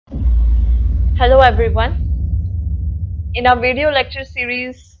Hello everyone. In our video lecture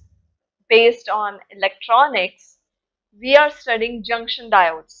series based on electronics, we are studying junction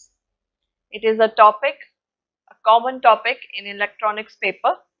diodes. It is a common topic in electronics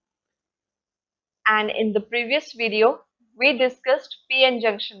paper. And in the previous video, we discussed PN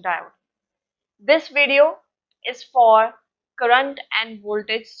junction diode. This video is for current and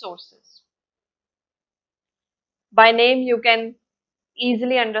voltage sources. By name, you can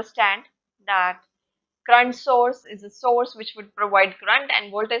easily understand that current source is a source which would provide current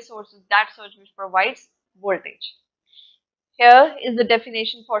and voltage source is that source which provides voltage. Here is the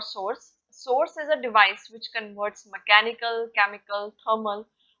definition for source. Source is a device which converts mechanical, chemical, thermal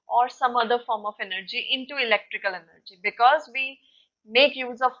or some other form of energy into electrical energy, because we make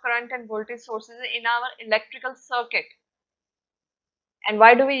use of current and voltage sources in our electrical circuit. And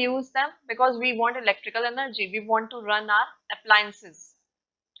why do we use them? Because we want electrical energy. We want to run our appliances.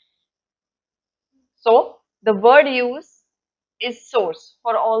 So the word used is source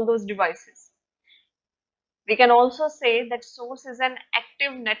for all those devices. We can also say that source is an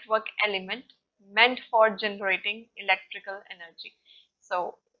active network element meant for generating electrical energy.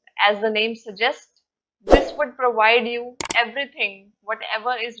 So as the name suggests, this would provide you everything,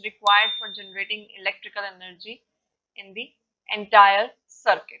 whatever is required for generating electrical energy in the entire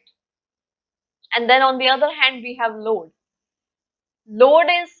circuit. And then on the other hand, we have load. Load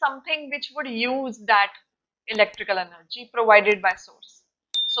is something which would use that electrical energy provided by source.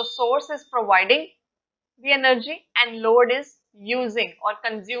 So source is providing the energy and load is using or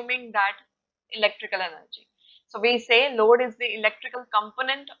consuming that electrical energy. So we say load is the electrical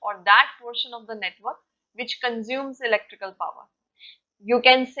component or that portion of the network which consumes electrical power. You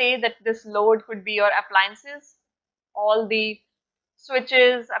can say that this load could be your appliances, all the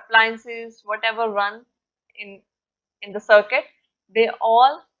switches, appliances, whatever run in the circuit, they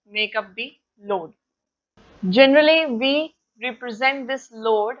all make up the load. Generally, we represent this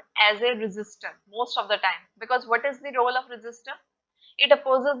load as a resistor most of the time, because what is the role of resistor? It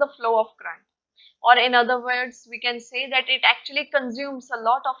opposes the flow of current, or in other words, we can say that it actually consumes a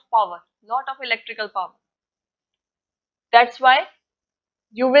lot of power, lot of electrical power. That's why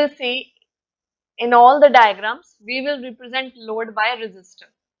you will see in all the diagrams, we will represent load by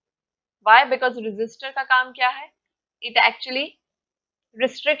resistor. Why? Because resistor का काम क्या है? It actually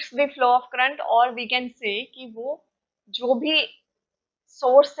restricts the flow of current, और we can say कि वो जो भी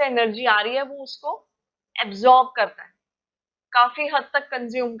source से एनर्जी आ रही है वो उसको एब्जॉर्ब करता है, काफी हद तक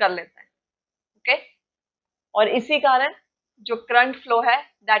कंज्यूम कर लेता है. ओके, और इसी कारण जो करंट फ्लो है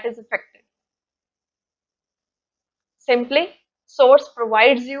that is affected. Simply source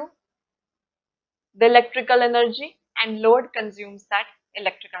provides you the electrical energy and load consumes that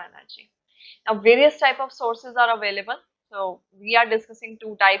electrical energy. Now various type of sources are available. So we are discussing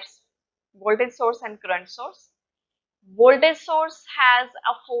two types, voltage source and current source. Voltage source has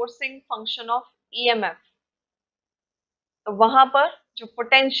a forcing function of EMF. तो वहां पर जो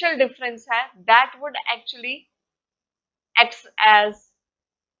potential difference है that would actually acts as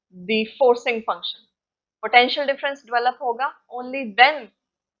the forcing function. Potential difference develop होगा only then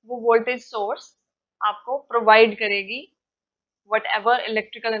वो voltage source आपको provide करेगी whatever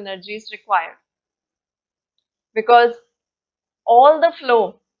electrical energy is required, because all the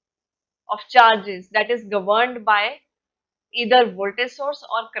flow of charges that is governed by either voltage source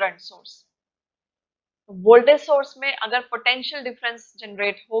or current source. Voltage source में अगर potential difference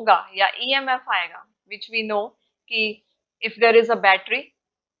generate होगा या EMF आएगा, which we know कि if there is a battery,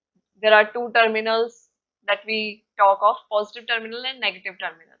 there are two terminals that we talk of, positive terminal and negative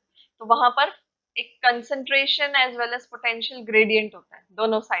terminal. तो वहां पर एक concentration as well as potential gradient होता है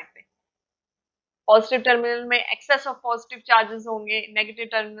दोनों साइड पे. पॉजिटिव टर्मिनल में एक्सेस ऑफ पॉजिटिव चार्जेस होंगे, नेगेटिव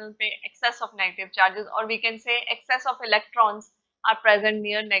टर्मिनल पे एक्सेस ऑफ नेगेटिव चार्जेस, और we can say access of electrons are present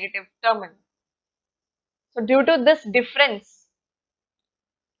near negative terminal. So due to this difference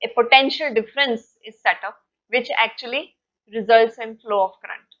a potential difference is set up which actually results in flow of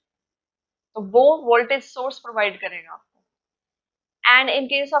current. तो वो voltage source provide करेगा आपको. And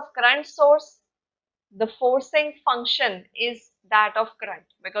in case of current source, the forcing function is that of current,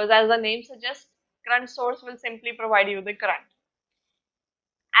 because as the name suggests, current source will simply provide you the current.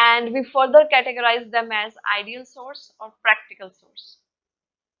 And we further categorize them as ideal source or practical source.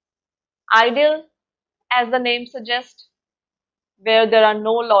 Ideal, as the name suggests, where there are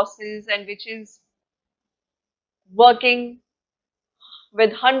no losses and which is working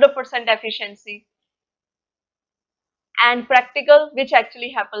with 100% efficiency. And practical, which actually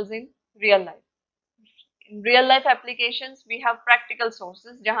happens in real life. In real life applications, we have practical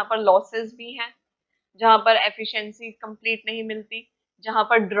sources जहाँ पर losses भी हैं, जहाँ पर efficiency complete नहीं मिलती, जहां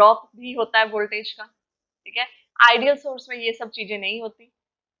पर ड्रॉप भी होता है वोल्टेज का, ठीक है। आइडियल सोर्स में ये सब चीजें नहीं होती।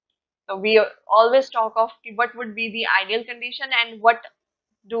 तो वी ऑलवेज टॉक ऑफ कि what would be the ideal condition and what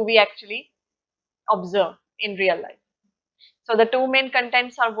do we actually observe in real life. So the two main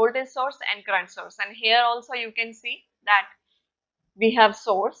contents are voltage source and current source. And here also you can see that we have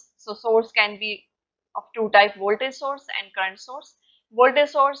source. So source can be of two types, voltage source and current source. Voltage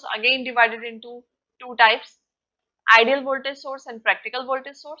source again divided into two types, ideal voltage source and practical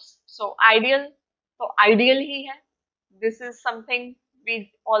voltage source. So ideal, तो ideal ही है. This is something we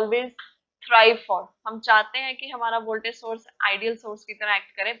always thrive for. हम चाहते हैं कि हमारा voltage source ideal source की तरह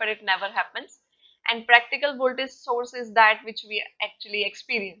act करे, but it never happens. And practical voltage source is that which we actually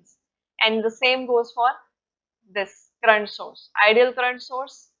experience. And the same goes for this current source. Ideal current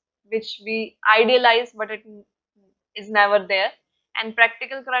source, which we idealize, but it is never there. And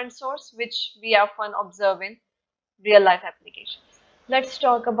practical current source, which we often observe in real life applications. Let's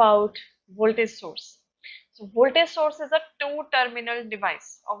talk about voltage source. So voltage source is a two-terminal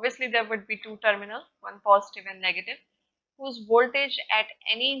device. Obviously, there would be two terminals, one positive and negative, whose voltage at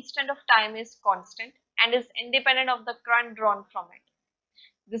any instant of time is constant and is independent of the current drawn from it.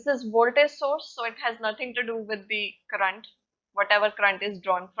 This is voltage source, so it has nothing to do with the current, whatever current is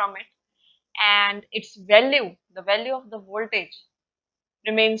drawn from it. And its value, the value of the voltage,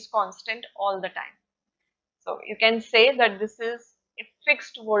 remains constant all the time. So you can say that this is a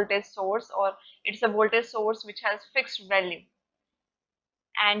fixed voltage source, or it's a voltage source which has fixed value.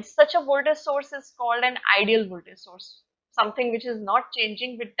 And such a voltage source is called an ideal voltage source, something which is not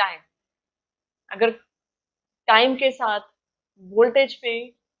changing with time. अगर time के साथ voltage पे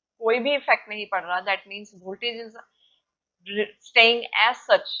कोई भी effect नहीं पड़ रहा, that means voltage is staying as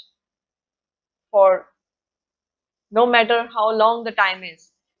such for no matter how long the time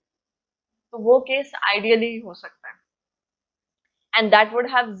is. तो वो case ideally हो सकता है. And that would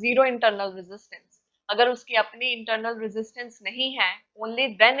have zero internal resistance. अगर उसकी अपनी internal resistance नहीं है,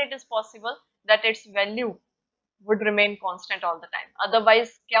 only then it is possible that its value would remain constant all the time.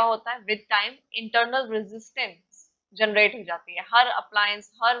 Otherwise क्या होता है, with time internal resistance generate हो जाती है. हर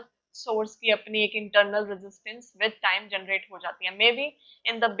appliance, हर source की अपनी एक internal resistance with time generate हो जाती है. Maybe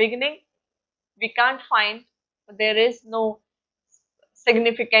in the beginning we can't find, there is no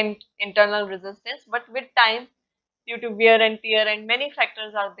significant internal resistance, but with time, due to wear and tear and many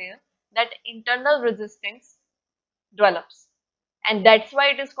factors are there, that internal resistance develops. And that's why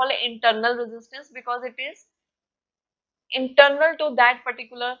it is called internal resistance, because it is internal to that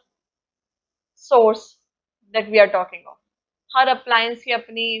particular source that we are talking of. Her appliance की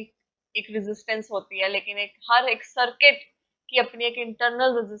अपनी एक resistance होती है, लेकिन हर एक circuit की अपनी एक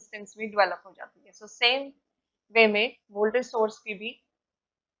internal resistance भी develop हो जाती है. So same way में voltage source की भी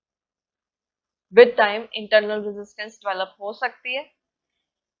with time internal resistance develop हो सकती है.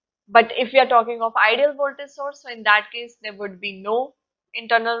 But if we are talking of ideal voltage source, so in that case there would be no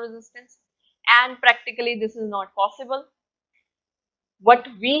internal resistance, and practically this is not possible. What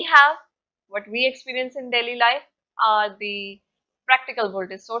we experience in daily life are the practical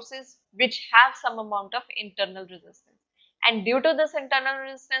voltage sources which have some amount of internal resistance. And due to this internal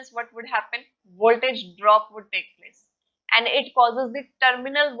resistance, what would happen? Voltage drop would take place, and it causes the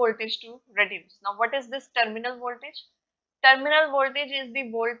terminal voltage to reduce. Now, what is this terminal voltage? Terminal voltage is the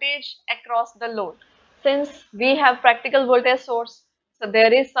voltage across the load. Since we have practical voltage source, so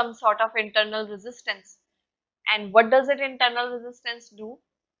there is some sort of internal resistance. And what does it internal resistance do?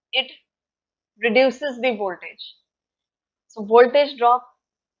 It reduces the voltage. So voltage drop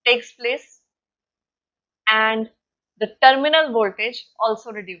takes place and the terminal voltage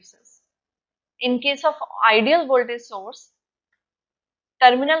also reduces. In case of ideal voltage source,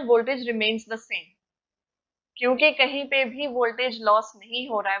 terminal voltage remains the same. क्योंकि कहीं पे भी voltage loss नहीं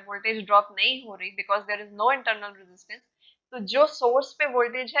हो रहा है, voltage drop नहीं हो रही, because there is no internal resistance, तो जो source पे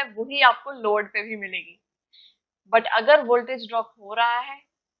voltage है वही आपको load पे भी मिलेगी. बट अगर voltage drop हो रहा है,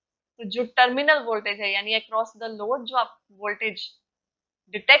 तो जो terminal voltage है यानी across the load जो आप voltage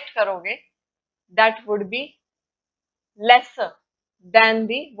detect करोगे, that would be lesser than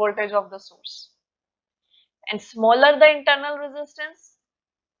the voltage of the source. And smaller the internal resistance,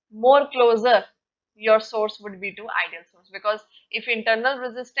 more closer your source would be to ideal source, because if internal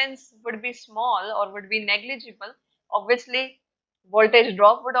resistance would be small or would be negligible, obviously voltage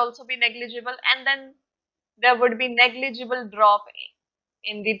drop would also be negligible, and then there would be negligible drop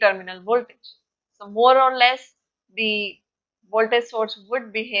in the terminal voltage. So more or less the voltage source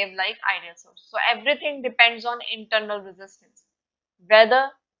would behave like ideal source. So everything depends on internal resistance, whether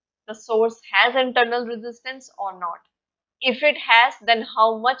the source has internal resistance or not. If it has, then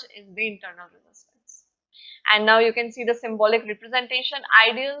how much is the internal resistance? And now you can see the symbolic representation.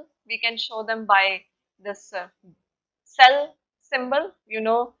 Ideal, we can show them by this cell symbol. You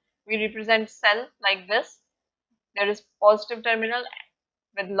know, we represent cell like this. There is positive terminal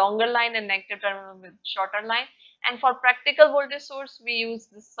with longer line and negative terminal with shorter line. And for practical voltage source, we use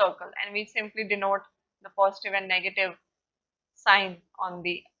this circle and we simply denote the positive and negative sign on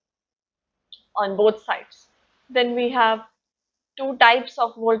both sides. Then we have two types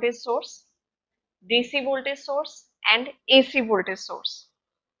of voltage source, DC voltage source and AC voltage source.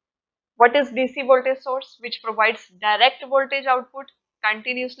 What is DC voltage source? Which provides direct voltage output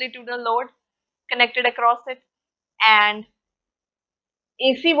continuously to the load connected across it, and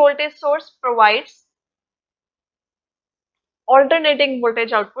AC voltage source provides alternating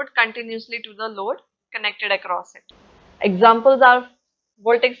voltage output continuously to the load connected across it. Examples are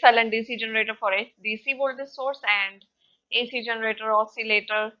voltage cell and DC generator for a DC voltage source and AC generator,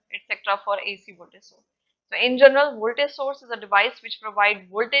 oscillator, etc. for AC voltage source. So in general, voltage source is a device which provides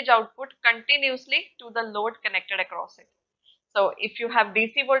voltage output continuously to the load connected across it. So if you have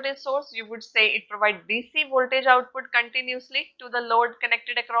DC voltage source, you would say it provides DC voltage output continuously to the load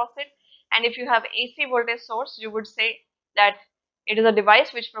connected across it. And if you have AC voltage source, you would say that it is a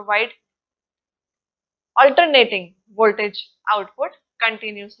device which provides alternating voltage output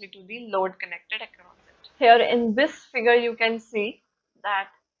continuously to the load connected across it. Here in this figure, you can see that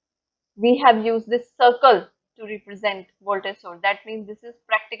we have used this circle to represent voltage source. That means this is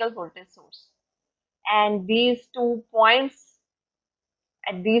practical voltage source. And these 2 points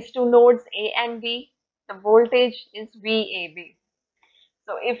at these 2 nodes A and B, the voltage is VAB.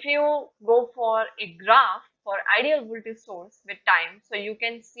 So if you go for a graph for ideal voltage source with time, so you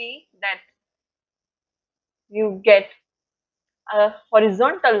can see that you get a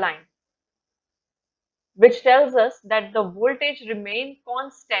horizontal line which tells us that the voltage remain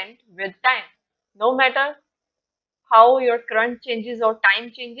constant with time. No matter how your current changes or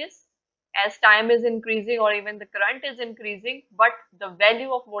time changes, as time is increasing or even the current is increasing, but the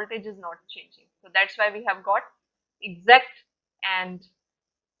value of voltage is not changing. So that's why we have got exact and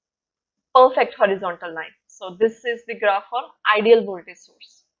perfect horizontal line. So this is the graph for ideal voltage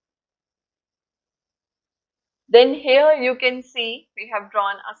source. Then here you can see we have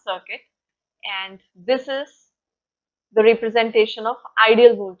drawn a circuit, and this is the representation of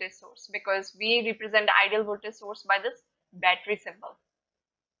ideal voltage source, because we represent ideal voltage source by this battery symbol.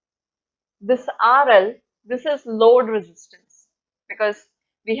 This RL, this is load resistance, because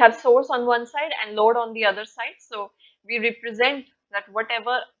we have source on one side and load on the other side. So we represent that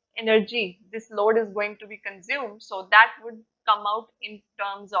whatever energy this load is going to be consumed, so that would come out in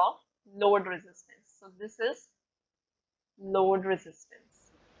terms of load resistance. So this is load resistance.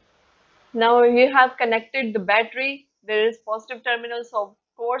 Now you have connected the battery. There is positive terminal, so of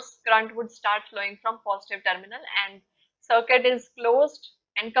course current would start flowing from positive terminal, and circuit is closed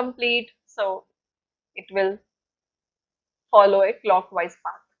and complete, so it will follow a clockwise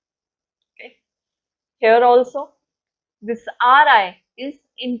path. Okay. Here also this Ri is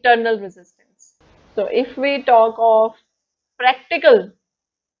internal resistance. So if we talk of practical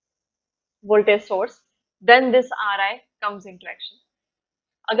voltage source, then this Ri comes into action.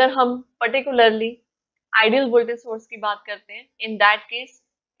 अगर हम particularly ideal voltage source की बात करते हैं, in that case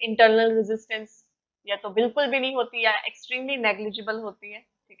internal resistance या तो बिल्कुल भी नहीं होती या extremely negligible होती है,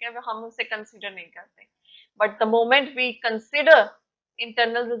 ठीक है, हम उसे consider नहीं करते. But the moment we consider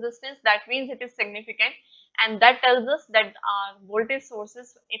internal resistance, that means it is significant, and that tells us that our voltage source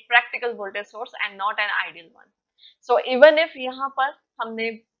is a practical voltage source and not an ideal one. So even if यहाँ पर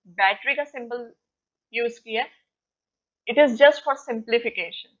हमने battery का symbol use किया, it is just for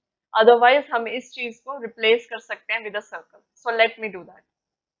simplification. Otherwise हम इस चीज को replace कर सकते हैं with a circle. So let me do that.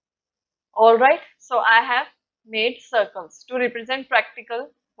 Alright, so I have made circles to represent practical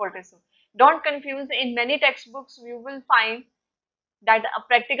voltage source. Don't confuse, in many textbooks you will find that a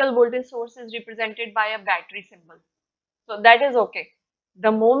practical voltage source is represented by a battery symbol. So that is okay.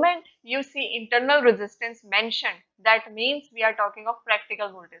 The moment you see internal resistance mentioned, that means we are talking of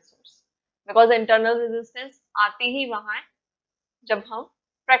practical voltage source, because internal resistance आती ही वहाँ है जब हम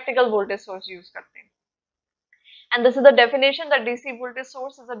practical voltage source use करते हैं. And this is the definition that DC voltage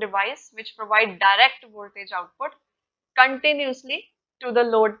source is a device which provides direct voltage output continuously to the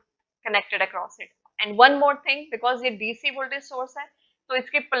load connected across it. And one more thing, because ये DC voltage source है, तो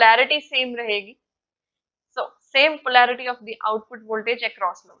इसकी polarity same रहेगी. So same polarity of the output voltage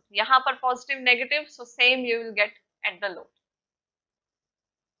across load. यहाँ पर positive, negative, so same you will get at the load.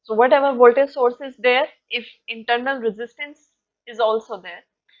 So whatever voltage source is there, if internal resistance is also there,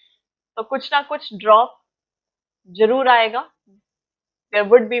 तो कुछ ना कुछ drop जरूर आएगा. There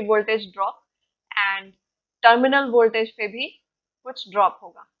would be voltage drop, and terminal voltage पे भी कुछ drop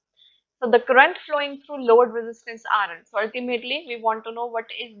होगा. So the current flowing through load resistance RL. So ultimately we want to know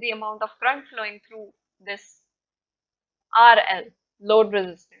what is the amount of current flowing through this RL, load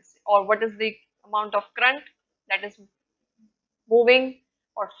resistance, or what is the amount of current that is moving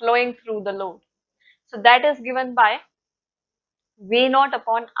or flowing through the load. So that is given by V naught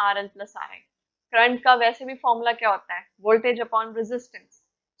upon RL plus RI. Current का वैसे भी formula क्या होता है? Voltage upon resistance.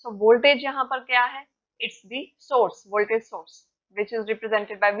 So voltage यहाँ पर क्या है? It's the source, voltage source, which is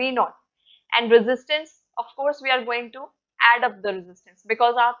represented by V naught. And resistance, of course, we are going to add up the resistance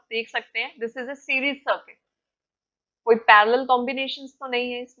because आप देख सकते हैं this is a series circuit. कोई parallel combinations तो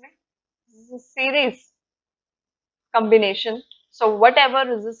नहीं है इसमें. This is a series combination. So whatever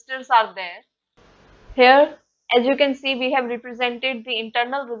resistors are there, here as you can see we have represented the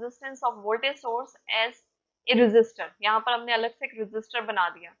internal resistance of voltage source as a resistor. यहाँ पर हमने अलग से एक resistor बना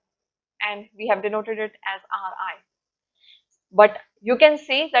दिया and we have denoted it as Ri. But you can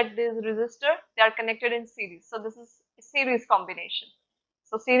see that this resistor, they are connected in series. So this is a series combination.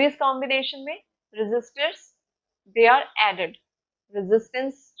 So series combination में resistors, they are added.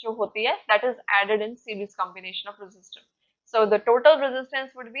 Resistance जो होती है, that is added in series combination of resistor. So the total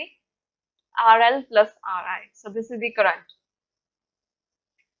resistance would be RL plus RI. So this is the current.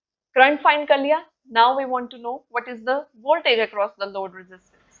 Current find कर लिया. Now we want to know what is the voltage across the load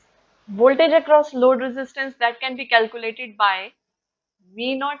resistance. Voltage across load resistance that can be calculated by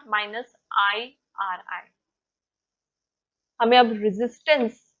V naught minus IRI. हमें अब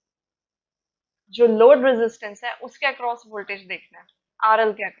resistance जो load resistance है उसके across voltage देखना है,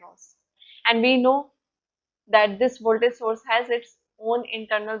 RL के across. And we know that this voltage source has its own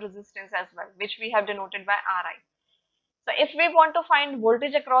internal resistance as well, which we have denoted by Ri. So if we want to find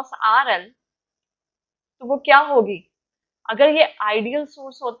voltage across RL, तो वो क्या होगी? अगर ये ideal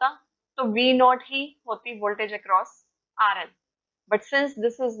source होता तो V not ही होती voltage across RL. But since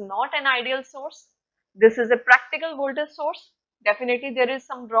this is not an ideal source, this is a practical voltage source, definitely there is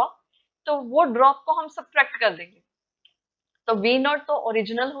some drop. तो वो ड्रॉप को हम सब्ट्रैक्ट कर देंगे. तो V नॉट तो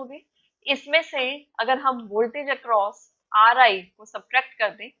ओरिजिनल होगी. इसमें से अगर हम वोल्टेज अक्रॉस RI को सब्ट्रैक्ट कर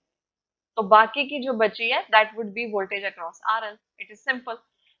दें तो बाकी की जो बची है that would be voltage across RL. It is simple.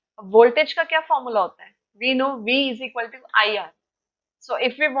 Voltage का क्या फॉर्मूला होता है? We know V is equal to IR. So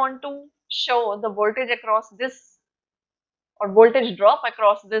if we want to show the voltage across this or voltage drop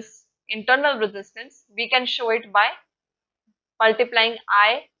across this internal resistance, we can show it by multiplying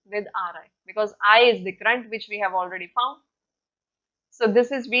I with Ri because I is the current which we have already found. So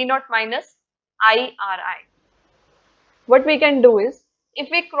this is V naught minus IRI. What we can do is if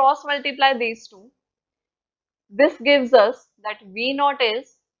we cross multiply these two, this gives us that V naught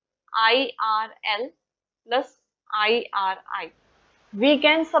is IRL plus IRI. We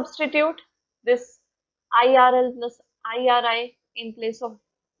can substitute this IRL plus IRI in place of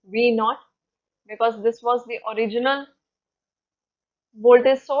V naught because this was the original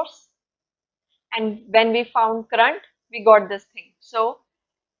voltage source, and when we found current we got this thing. So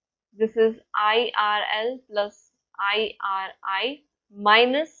this is IRL plus IRI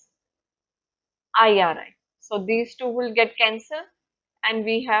minus IRI. So these two will get cancelled and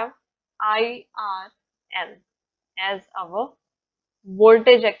we have IRL as our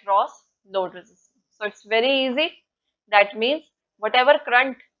voltage across load resistance. So it's very easy. That means whatever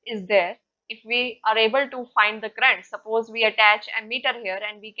current is there, if we are able to find the current, suppose we attach a meter here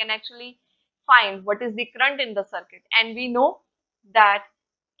and we can actually find what is the current in the circuit, and we know that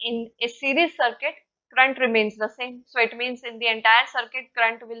in a series circuit current remains the same. So it means in the entire circuit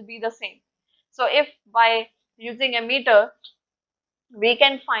current will be the same. So if by using a meter we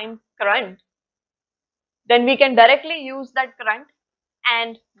can find current, then we can directly use that current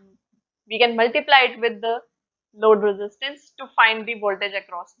and we can multiply it with the load resistance to find the voltage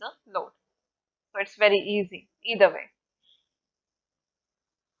across the load. So it's very easy either way.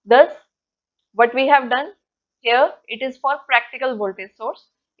 Thus, what we have done here, it is for practical voltage source.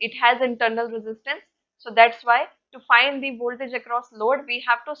 It has internal resistance. So that's why to find the voltage across load, we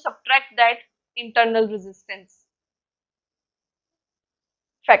have to subtract that internal resistance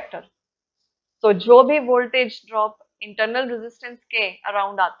factor. So जो भी voltage drop internal resistance के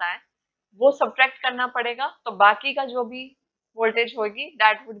around आता है वो subtract करना पड़ेगा, तो बाकी का जो भी वोल्टेज होगी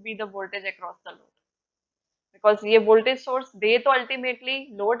that would be the voltage across the load, because ये वोल्टेज सोर्स दे तो अल्टीमेटली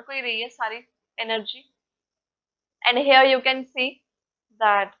लोड को ही रही है सारी energy. And here you can see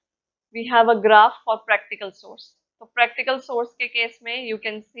that we have a graph for practical source. तो प्रैक्टिकल सोर्स के केस में you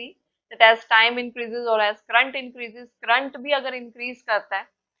can see that as time increases और एज करंट इंक्रीजेज, करंट भी अगर इंक्रीज करता है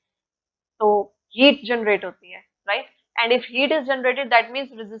तो हीट जनरेट होती है, right? And if heat is generated, that means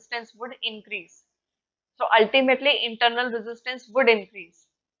resistance would increase. So ultimately internal resistance would increase.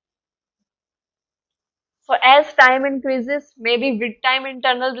 So as time increases, maybe with time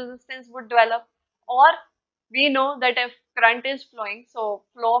internal resistance would develop, or we know that if current is flowing, so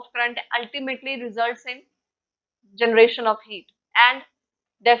flow of current ultimately results in generation of heat, and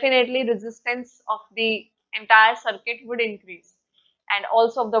definitely resistance of the entire circuit would increase, and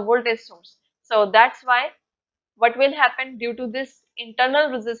also of the voltage source. So that's why what will happen due to this internal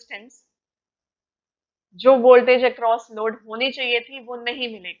resistance, जो voltage across load होनी चाहिए थी वो नहीं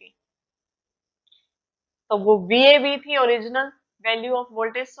मिलेगी. तो वो VAB थी original value of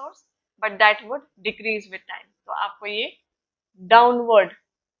voltage source, but that would decrease with time. तो आपको ये डाउनवर्ड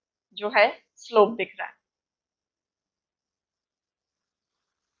जो है स्लोप दिख रहा है.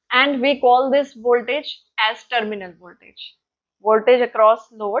 And we call this voltage as terminal voltage. Voltage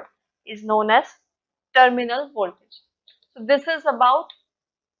across load is known as terminal voltage. So this is about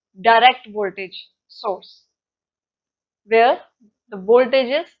direct voltage source, where the voltage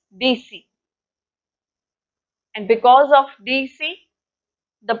is DC, and because of DC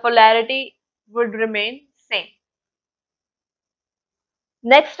the polarity would remain same.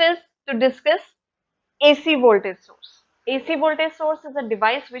 Next is to discuss AC voltage source. AC voltage source is a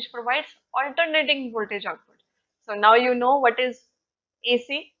device which provides alternating voltage output. So now you know what is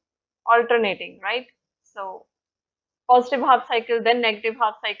AC, alternating, right? So positive half cycle, then negative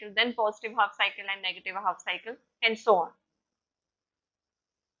half cycle, then positive half cycle and negative half cycle, and so on.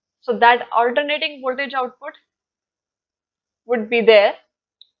 So that alternating voltage output would be there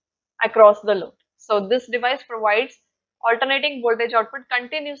across the load. So this device provides alternating voltage output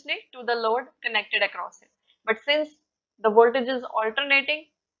continuously to the load connected across it. But since the voltage is alternating,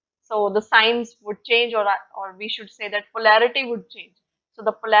 so the signs would change, or we should say that polarity would change. So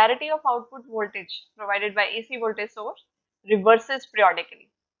the polarity of output voltage provided by AC voltage source reverses periodically.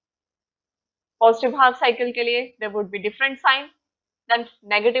 Positive half cycle के लिए there would be different sign, then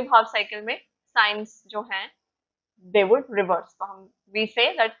negative half cycle में signs जो हैं they would reverse. So we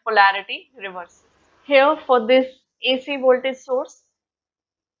say that polarity reverses. Here for this AC voltage source,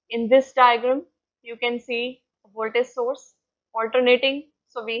 in this diagram you can see a voltage source alternating.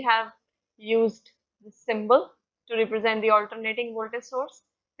 So we have used this symbol to represent the alternating voltage source.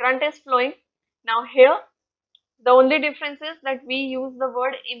 Current is flowing. Now here the only difference is that we use the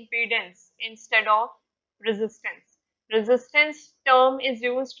word impedance instead of resistance. Resistance term is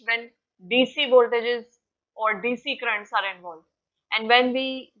used when DC voltages or DC currents are involved, and when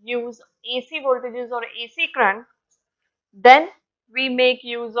we use AC voltages or AC current, then we make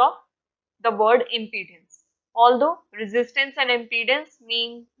use of the word impedance, although resistance and impedance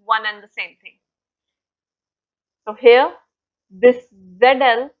mean one and the same thing. So here this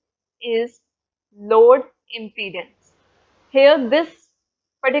ZL is load impedance. Here this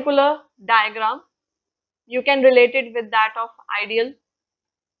particular diagram you can relate it with that of ideal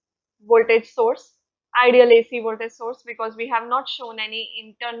voltage source, ideal AC voltage source, because we have not shown any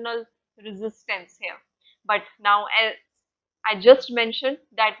internal resistance here. But now as I just mentioned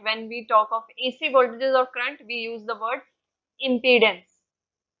that when we talk of AC voltages or current, we use the word impedance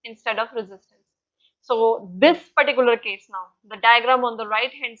instead of resistance. So this particular case now, the diagram on the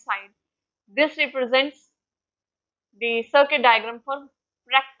right hand side, this represents the circuit diagram for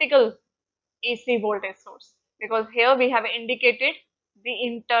practical AC voltage source, because here we have indicated the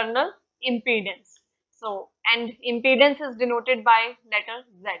internal impedance. So, and impedance is denoted by letter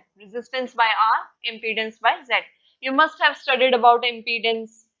Z, resistance by R, impedance by Z. You must have studied about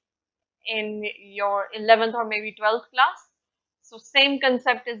impedance in your 11th or maybe 12th class. So same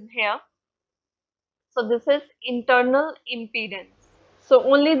concept is here. So this is internal impedance. So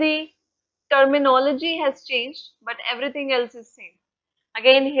only the terminology has changed, but everything else is same.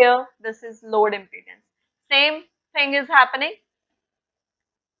 Again here this is load impedance. Same thing is happening,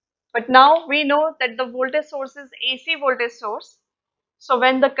 but now we know that the voltage source is AC voltage source. So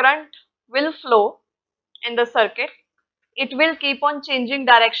when the current will flow in the circuit, it will keep on changing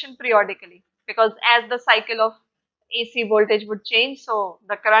direction periodically, because as the cycle of AC voltage would change, so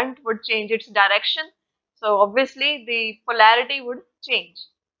the current would change its direction. So obviously the polarity would change,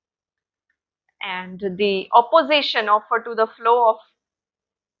 and the opposition offered to the flow of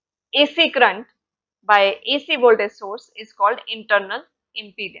AC current by AC voltage source is called internal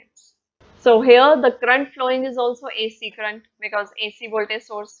impedance. So here the current flowing is also AC current, because AC voltage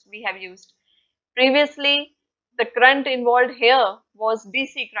source we have used. Previously the current involved here was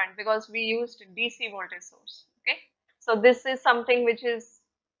DC current, because we used DC voltage source. Okay, so this is something which is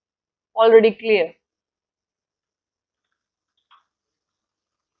already clear.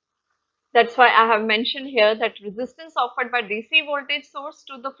 That's why I have mentioned here that resistance offered by DC voltage source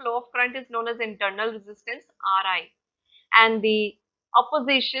to the flow of current is known as internal resistance, RI. And the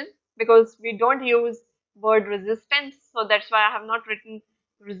opposition, because we don't use word resistance, so that's why I have not written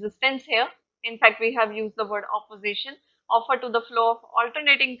resistance here. In fact, we have used the word opposition. Offered to the flow of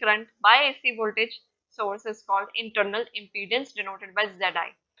alternating current by AC voltage source is called internal impedance, denoted by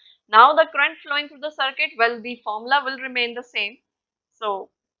ZI. Now the current flowing through the circuit, well, the formula will remain the same. So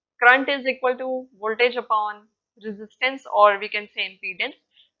current is equal to voltage upon resistance, or we can say impedance.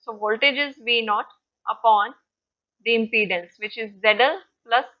 So voltage is V naught upon the impedance, which is ZL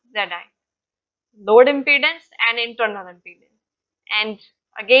plus ZI, load impedance and internal impedance. And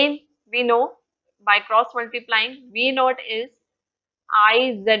again, we know by cross multiplying, V naught is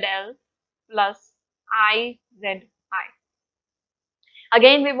IZL plus IZI.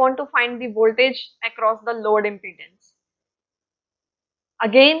 Again, we want to find the voltage across the load impedance.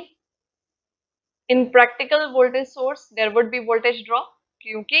 Again, in practical voltage source, there would be voltage drop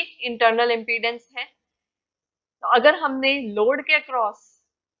क्योंकि internal impedance है. तो अगर हमने load के across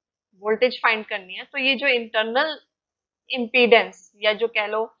voltage find करनी है, तो ये जो इंटरनल इम्पीडेंस या जो कह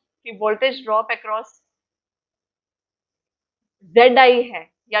लो कि वोल्टेज ड्रॉप अक्रॉस ZI है,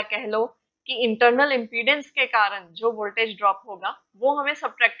 या कह लो कि इंटरनल इम्पीडेंस के कारण जो वोल्टेज ड्रॉप होगा वो हमें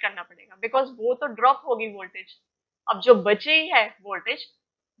सब्ट्रैक्ट करना पड़ेगा, बिकॉज वो तो ड्रॉप होगी वोल्टेज. अब जो बची है voltage,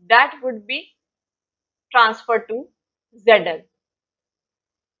 that would be transfer to ZL.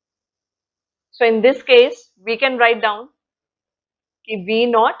 So in this case we can write down कि V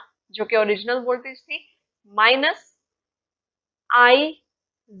नॉट जो कि ओरिजिनल वोल्टेज थी माइनस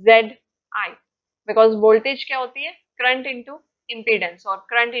IZI, बिकॉज वोल्टेज क्या होती है, current into impedance or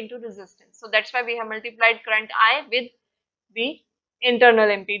current into resistance. So that's why we have multiplied current I with the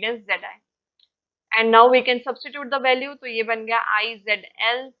internal impedance ZI. And now we can substitute the value. तो ये बन गया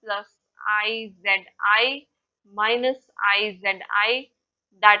IZL plus IZI minus IZI.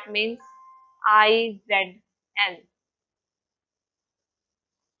 That means IZL.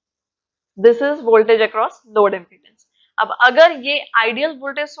 This is voltage across load impedance. अब अगर ये ideal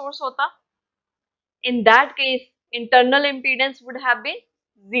voltage source होता, in that case internal impedance would have been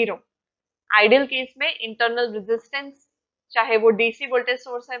 0. Ideal case में internal resistance चाहे वो डीसी वोल्टेज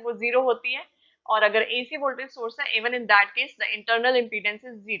सोर्स है वो 0 होती है, और अगर एसी वोल्टेज सोर्स है, even in that case the internal impedance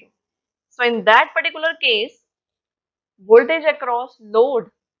is 0. So in that particular case voltage across load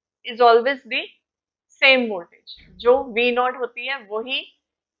is always the same voltage. जो V नॉट होती है वही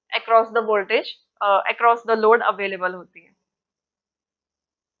across the voltage across the load available होती है.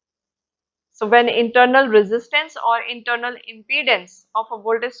 So when internal resistance or internal impedance of a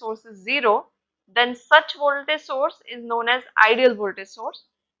voltage source is 0, then such voltage source is known as ideal voltage source,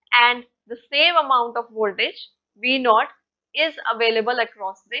 and the same amount of voltage V naught is available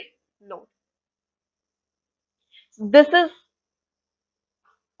across the load. So this is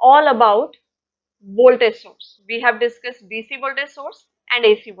all about voltage source. We have discussed DC voltage source and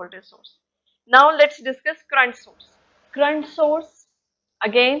AC voltage source. Now let's discuss current source. Current source,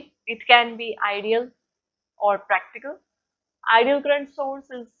 again, it can be ideal or practical. Ideal current source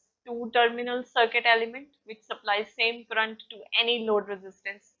is two-terminal circuit element which supplies same current to any load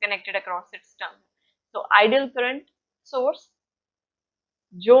resistance connected across its terminal. So ideal current source,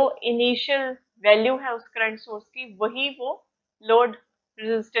 जो initial value है उस current source की, वही वो load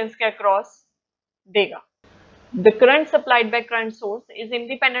resistance के across देगा. The current supplied by current source is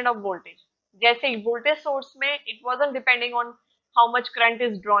independent of voltage. जैसे voltage source में it wasn't depending on how much current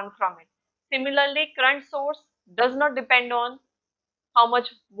is drawn from it. Similarly, current source does not depend on how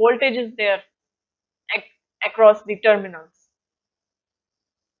much voltage is there across the terminals.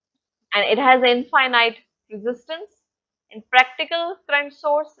 And it has infinite resistance. In practical, current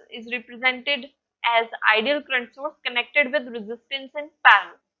source is represented as ideal current source connected with resistance in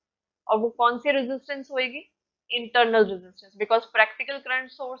parallel. और वो कौन सी resistance होएगी? Internal resistance. Because practical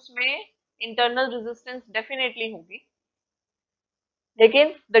current source में internal resistance definitely होगी.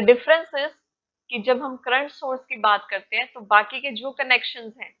 लेकिन the difference is कि जब हम करंट सोर्स की बात करते हैं तो बाकी के जो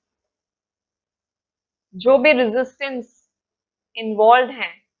कनेक्शंस हैं, जो भी रेजिस्टेंस इन्वॉल्व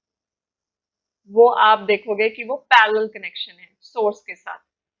हैं, वो आप देखोगे कि वो पैरेलल कनेक्शन है सोर्स के साथ.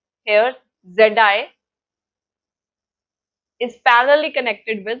 Here ZI is parallelly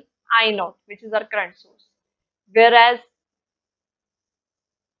connected with I naught, which is our current source, whereas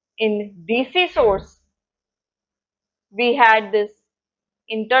in DC source we had this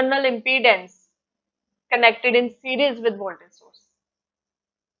internal impedance connected in series with voltage source.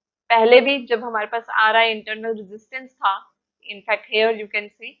 पहले भी जब हमारे पास RI internal resistance था, in fact here you can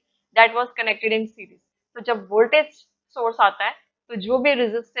see that was connected in series. तो जब voltage source आता है तो जो भी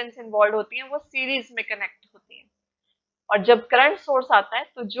रेजिस्टेंस इन्वॉल्व होती है वो सीरीज में कनेक्ट होती है। और जब करंट सोर्स आता है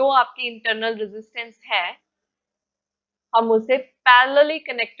तो जो आपकी इंटरनल रेजिस्टेंस है हम उसे पैरेलली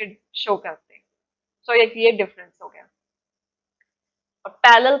कनेक्टेड शो करते हैं। सो एक ये डिफरेंस हो गया। और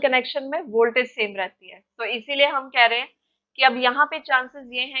पैरेलल कनेक्शन में वोल्टेज सेम रहती है, तो इसीलिए हम कह रहे हैं कि अब यहाँ पे चांसेस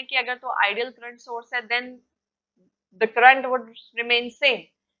ये हैं कि अगर तो आइडियल करंट सोर्स है then the current would remain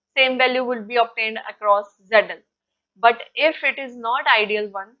same value will be obtained across ZL, but if it is not ideal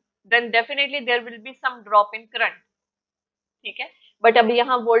one then definitely there will be some drop in current, ठीक है। But अभी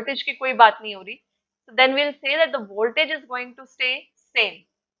यहाँ voltage की कोई बात नहीं हो रही, so then we'll say that the voltage is going to stay same,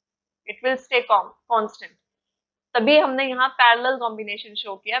 it will stay constant। तभी हमने यहाँ पैरेलल कॉम्बिनेशन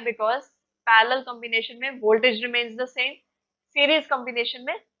शो किया, बिकॉज पैरेलल कॉम्बिनेशन में voltage remains the same, series combination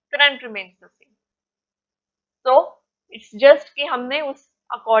में current remains the same. So it's just कि हमने उस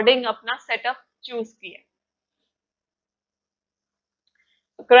according अपना सेटअप चूज किया।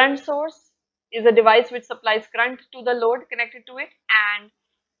 Current source is a device which supplies current to the load connected to it, and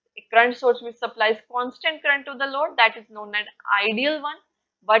a current source which supplies constant current to the load, that is known as ideal one,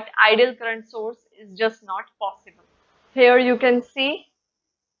 but ideal current source is just not possible. Here you can see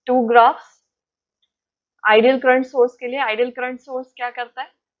two graphs। Ideal current source के लिए ideal current source क्या करता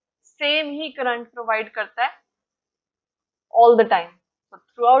है, same ही current provide करता है all the time, so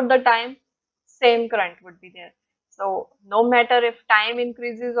throughout the time same current would be there। So no matter if time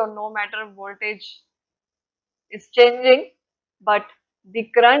increases or no matter voltage is changing, but the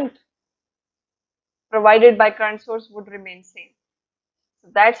current provided by current source would remain same।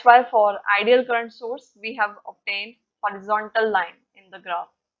 So that's why for ideal current source we have obtained horizontal line in the graph,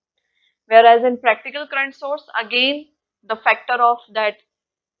 whereas in practical current source again the factor of that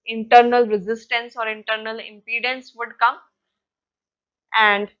internal resistance or internal impedance would come,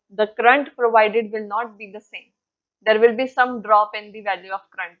 and the current provided will not be the same. There will be some drop in the value of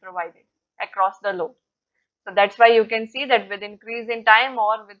current provided across the load. So that's why you can see that with increase in time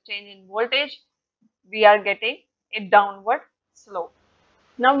or with change in voltage, we are getting a downward slope.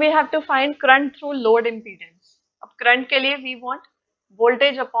 Now we have to find current through load impedance. अब current के लिए we want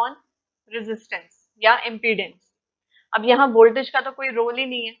voltage upon resistance या impedance। अब यहाँ voltage का तो कोई role ही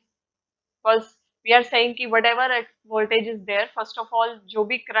नहीं है, because we are saying कि whatever voltage is there, first of all जो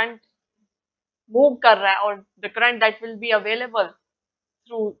भी current move कर रहा है और the current that will be available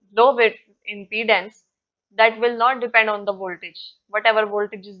through low impedance, that will not depend on the voltage, whatever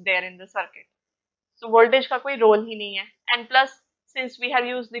voltage is there in the circuit। So voltage का कोई role ही नहीं है, and plus since we have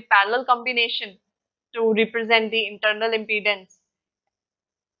used the parallel combination to represent the internal impedance,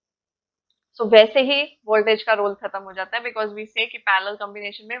 so वैसे ही voltage का role खत्म हो जाता है, because we say कि parallel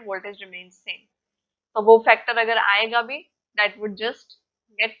combination में voltage remains same। तो वो फैक्टर अगर आएगा भी that would just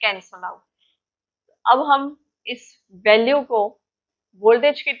get cancelled out। अब हम इस वैल्यू को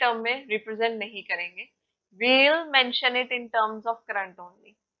वोल्टेज के टर्म में रिप्रेजेंट नहीं करेंगे, we'll mention it in terms of current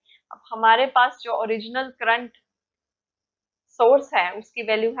only। अब हमारे पास जो ओरिजिनल करंट सोर्स है उसकी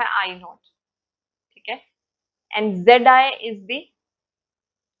वैल्यू है I नॉट, ठीक है, and ZI is the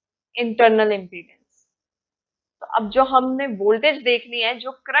internal impedance. तो अब जो हमने वोल्टेज देखनी है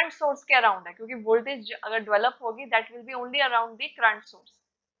जो करंट सोर्स के अराउंड है, क्योंकि वोल्टेज अगर डेवलप होगी that will be only around the current source.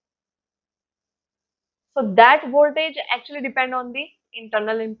 So that voltage actually depend on the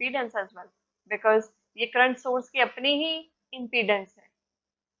internal impedance as well, because ये करंट सोर्स की अपनी ही impedance है।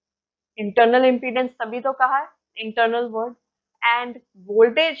 इंटरनल impedance तभी तो कहा है इंटरनल वर्ड, एंड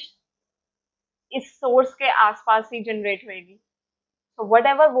वोल्टेज इस सोर्स के आसपास ही जनरेट होगी। So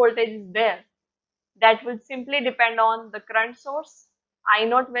whatever voltage is there, that will simply depend on the current source, I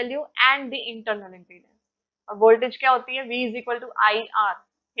naught value and the internal impedance। और वोल्टेज क्या होती है, V is equal to IR,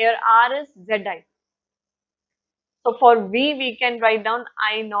 here R is ZI। So for V we can write down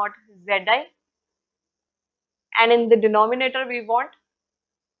I naught ZI, and in the denominator we want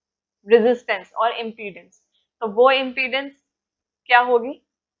resistance or impedance। तो वो impedance क्या होगी,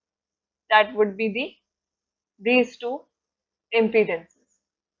 that would be these two impedances।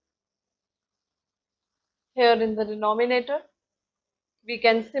 Here in the denominator we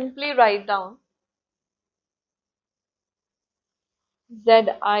can simply write down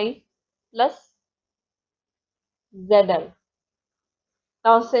ZI plus ZL।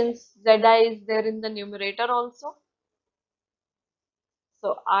 Now since ZI is there in the numerator also,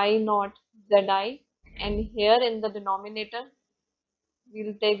 so I naught ZI, and here in the denominator we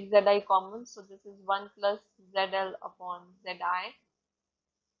will take ZI common, so this is 1 plus ZL upon ZI,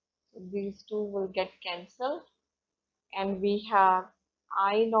 so these two will get cancelled, and we have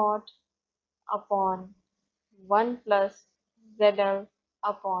I naught upon 1 plus ZL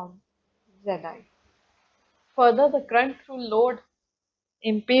upon ZI। Further, the current through load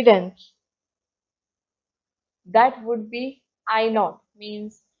impedance, that would be I naught.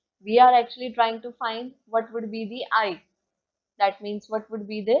 Means we are actually trying to find what would be the I. That means what would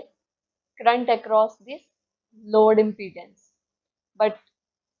be the current across this load impedance. But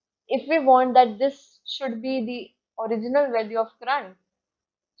if we want that this should be the original value of current,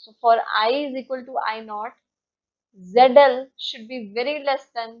 so for I is equal to I naught, ZL should be very less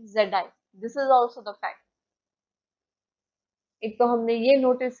than ZI. This is also the fact. एक तो हमने ये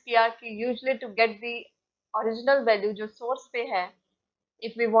notice किया कि usually to get the original value जो source पे है,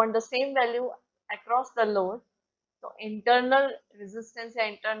 if we want the same value across the load, तो इंटरनल रेजिस्टेंस या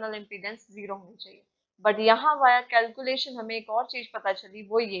इंटरनल इम्पीडेंस जीरो होनी चाहिए. बट यहाँ वाया कैलकुलेशन हमें एक और चीज पता चली,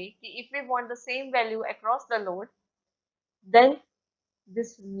 वो ये कि if we want the same value across the load, then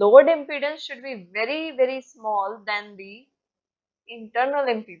this load impedance should be very small than the internal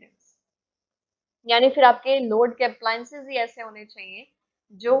impedance. यानी फिर आपके लोड के अप्लायंसेस ही ऐसे होने चाहिए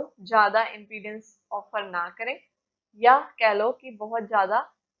जो ज्यादा इम्पीडेंस ऑफर ना करें, या कह लो कि बहुत ज्यादा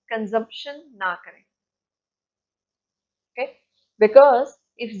कंजप्शन ना करें. Okay, because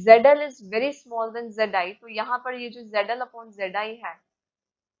if ZL is very small then ZI, तो यहाँ पर ये जो ZL अपॉन ZI है,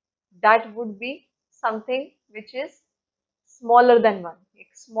 that would be something which is smaller than one.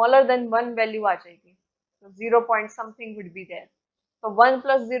 एक स्मॉलर देन वन वैल्यू आ जाएगी, तो 0 point something would be there. तो 1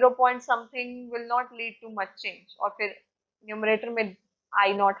 plus 0 point something will not lead too much change, और फिर न्यूमरेटर में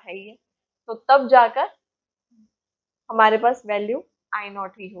आई not है ये, तो तब जाकर हमारे पास वैल्यू आई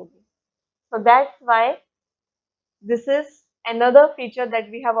नॉट ही होगी. So that's why this is another feature that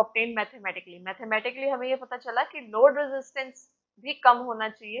we have obtained mathematically. Mathematically हमें ये पता चला कि लोड रेजिस्टेंस भी कम होना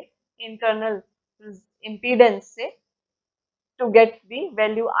चाहिए इंटरनल इम्पीडेंस से to get the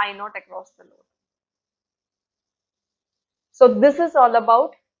value I naught across the load. So this is all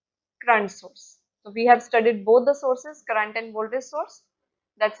about current source. So we have studied both the sources, current and voltage source.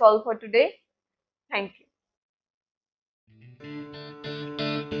 That's all for today. Thank you.